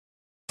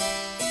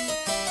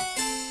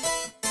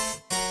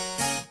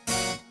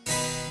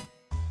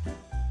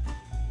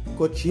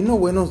Cochino,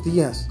 buenos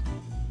días.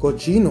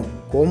 Cochino,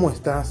 ¿cómo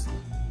estás?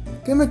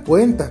 ¿Qué me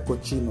cuentas,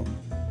 cochino?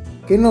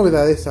 ¿Qué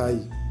novedades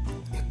hay?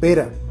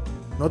 Espera,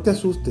 no te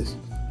asustes.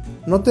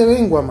 No te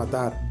vengo a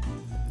matar.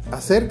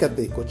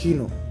 Acércate,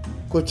 cochino.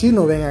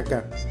 Cochino, ven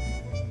acá.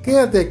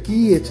 Quédate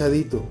aquí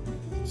echadito,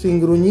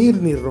 sin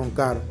gruñir ni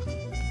roncar.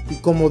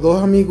 Y como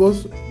dos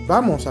amigos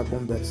vamos a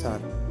conversar.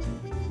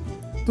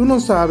 Tú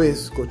no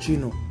sabes,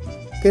 cochino,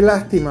 qué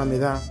lástima me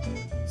da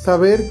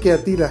saber que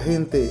a ti la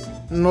gente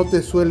no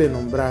te suele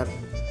nombrar,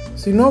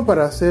 sino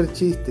para hacer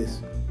chistes,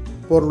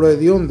 por lo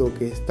hediondo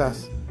que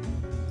estás,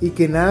 y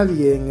que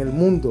nadie en el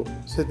mundo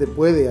se te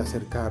puede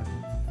acercar,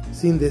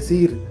 sin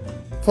decir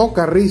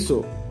foca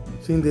rizo,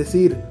 sin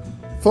decir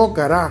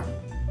focará.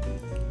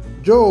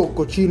 Yo,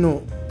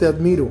 cochino, te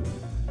admiro,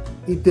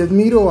 y te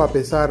admiro a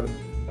pesar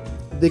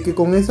de que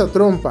con esa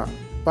trompa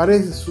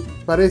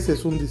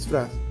pareces un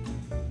disfraz,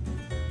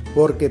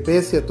 porque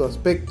pese a tu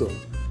aspecto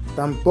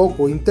tan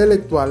poco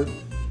intelectual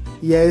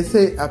y a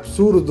ese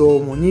absurdo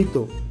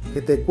moñito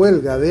que te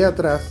cuelga de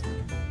atrás,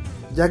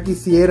 ya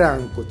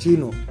quisieran,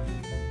 cochino,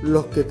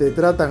 los que te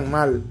tratan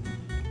mal,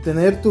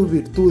 tener tus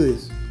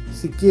virtudes,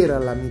 siquiera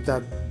la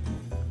mitad.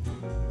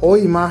 Oh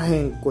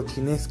imagen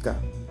cochinesca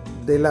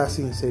de la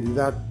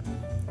sinceridad,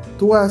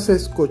 tú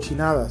haces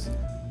cochinadas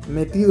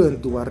metido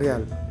en tu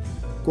barrial.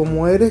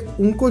 Como eres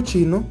un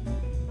cochino,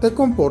 te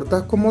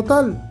comportas como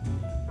tal,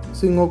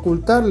 sin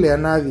ocultarle a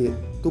nadie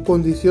tu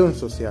condición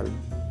social.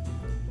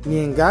 Ni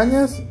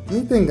engañas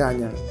ni te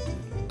engañan.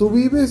 Tú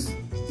vives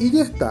y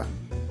ya está.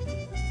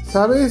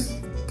 Sabes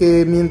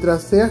que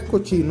mientras seas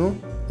cochino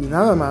y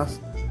nada más,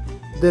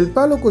 del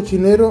palo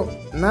cochinero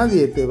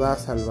nadie te va a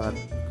salvar.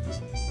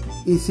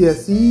 Y si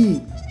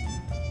así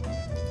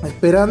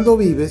esperando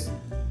vives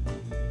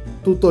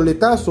tu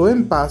toletazo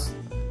en paz,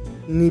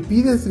 ni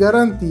pides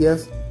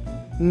garantías,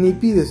 ni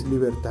pides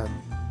libertad,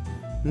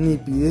 ni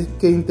pides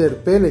que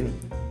interpelen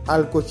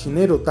al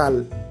cochinero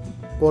tal,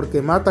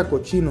 porque mata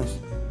cochinos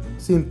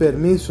sin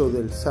permiso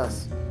del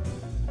SAS,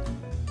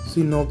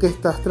 sino que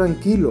estás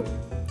tranquilo,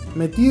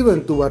 metido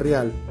en tu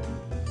barrial,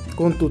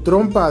 con tu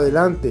trompa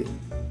adelante,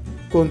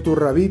 con tu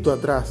rabito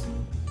atrás,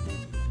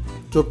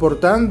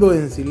 soportando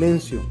en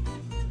silencio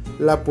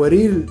la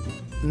pueril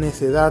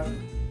necedad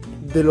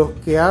de los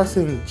que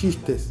hacen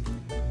chistes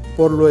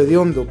por lo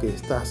hediondo que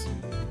estás,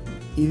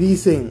 y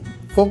dicen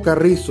foca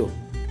rizo,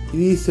 y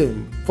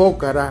dicen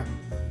focará,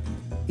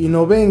 y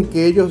no ven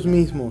que ellos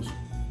mismos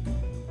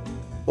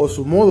o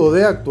su modo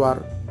de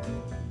actuar,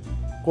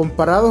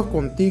 comparados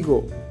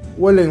contigo,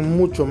 huelen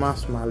mucho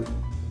más mal.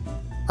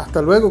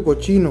 Hasta luego,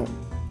 cochino,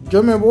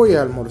 yo me voy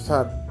a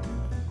almorzar.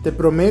 Te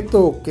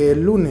prometo que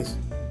el lunes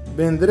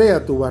vendré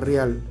a tu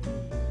barrial,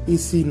 y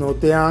si no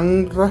te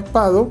han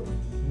raspado,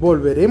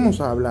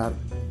 volveremos a hablar.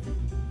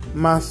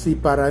 Mas si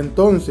para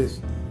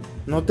entonces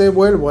no te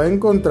vuelvo a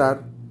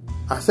encontrar,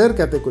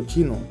 acércate,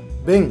 cochino,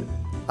 ven,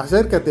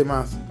 acércate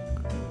más,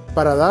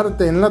 para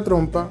darte en la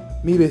trompa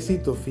mi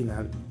besito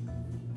final.